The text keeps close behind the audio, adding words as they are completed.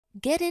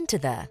Get into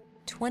the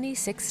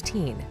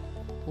 2016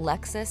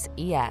 Lexus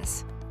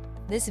ES.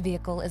 This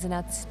vehicle is an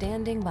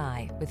outstanding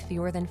buy with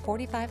fewer than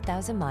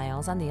 45,000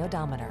 miles on the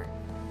odometer.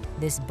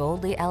 This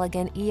boldly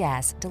elegant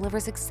ES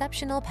delivers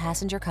exceptional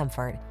passenger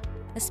comfort.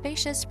 A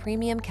spacious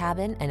premium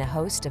cabin and a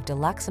host of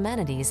deluxe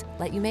amenities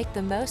let you make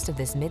the most of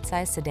this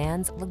midsize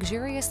sedan's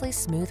luxuriously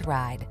smooth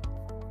ride.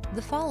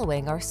 The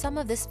following are some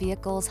of this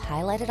vehicle's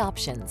highlighted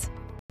options: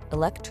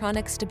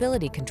 electronic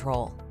stability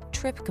control,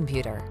 trip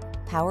computer,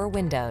 power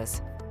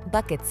windows,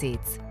 bucket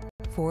seats,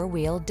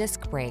 four-wheel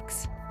disc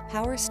brakes,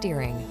 power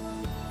steering.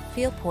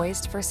 Feel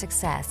poised for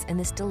success in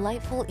this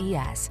delightful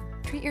ES.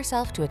 Treat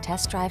yourself to a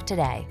test drive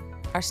today.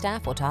 Our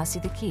staff will toss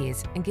you the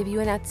keys and give you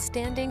an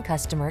outstanding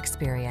customer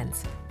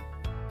experience.